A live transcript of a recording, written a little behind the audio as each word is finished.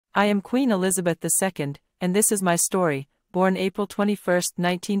I am Queen Elizabeth II, and this is my story, born April 21,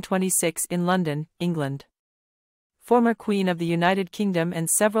 1926 in London, England. Former Queen of the United Kingdom and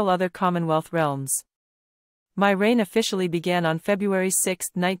several other Commonwealth realms. My reign officially began on February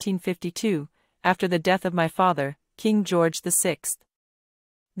 6, 1952, after the death of my father, King George VI.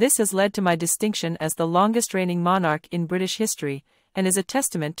 This has led to my distinction as the longest-reigning monarch in British history, and is a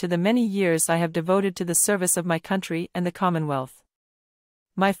testament to the many years I have devoted to the service of my country and the Commonwealth.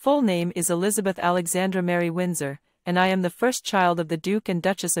 My full name is Elizabeth Alexandra Mary Windsor, and I am the first child of the Duke and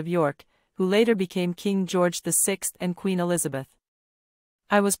Duchess of York, who later became King George VI and Queen Elizabeth.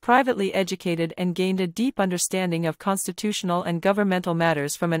 I was privately educated and gained a deep understanding of constitutional and governmental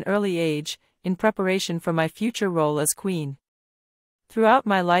matters from an early age, in preparation for my future role as Queen. Throughout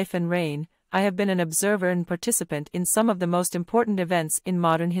my life and reign, I have been an observer and participant in some of the most important events in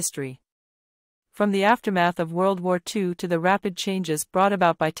modern history. From the aftermath of World War II to the rapid changes brought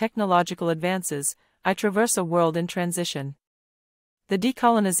about by technological advances, I traverse a world in transition. The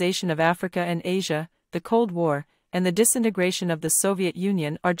decolonization of Africa and Asia, the Cold War, and the disintegration of the Soviet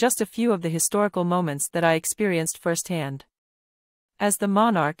Union are just a few of the historical moments that I experienced firsthand. As the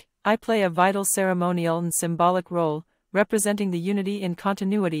monarch, I play a vital ceremonial and symbolic role, representing the unity and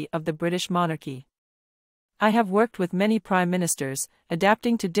continuity of the British monarchy. I have worked with many prime ministers,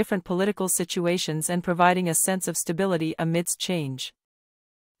 adapting to different political situations and providing a sense of stability amidst change.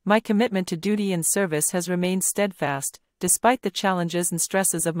 My commitment to duty and service has remained steadfast, despite the challenges and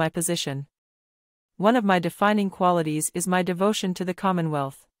stresses of my position. One of my defining qualities is my devotion to the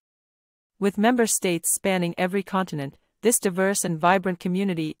Commonwealth. With member states spanning every continent, this diverse and vibrant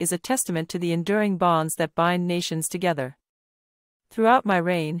community is a testament to the enduring bonds that bind nations together. Throughout my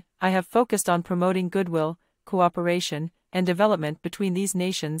reign, I have focused on promoting goodwill, cooperation, and development between these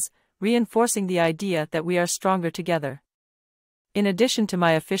nations, reinforcing the idea that we are stronger together. In addition to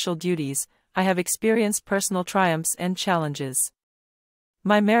my official duties, I have experienced personal triumphs and challenges.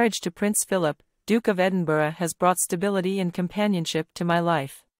 My marriage to Prince Philip, Duke of Edinburgh, has brought stability and companionship to my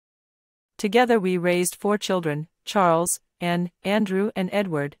life. Together we raised 4 children, Charles, Anne, Andrew and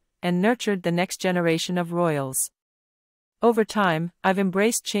Edward, and nurtured the next generation of royals. Over time, I've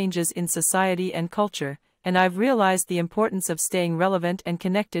embraced changes in society and culture, and I've realized the importance of staying relevant and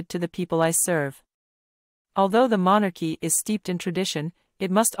connected to the people I serve. Although the monarchy is steeped in tradition, it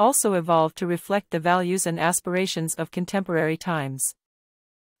must also evolve to reflect the values and aspirations of contemporary times.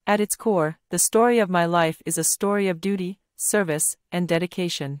 At its core, the story of my life is a story of duty, service, and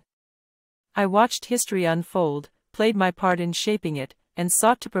dedication. I watched history unfold, played my part in shaping it, and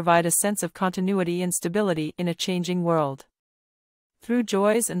sought to provide a sense of continuity and stability in a changing world. Through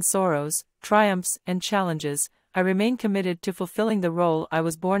joys and sorrows, triumphs and challenges, I remain committed to fulfilling the role I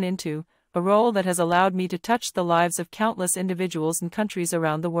was born into, a role that has allowed me to touch the lives of countless individuals and countries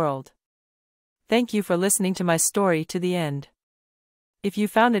around the world. Thank you for listening to my story to the end. If you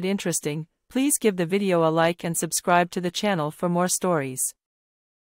found it interesting, please give the video a like and subscribe to the channel for more stories.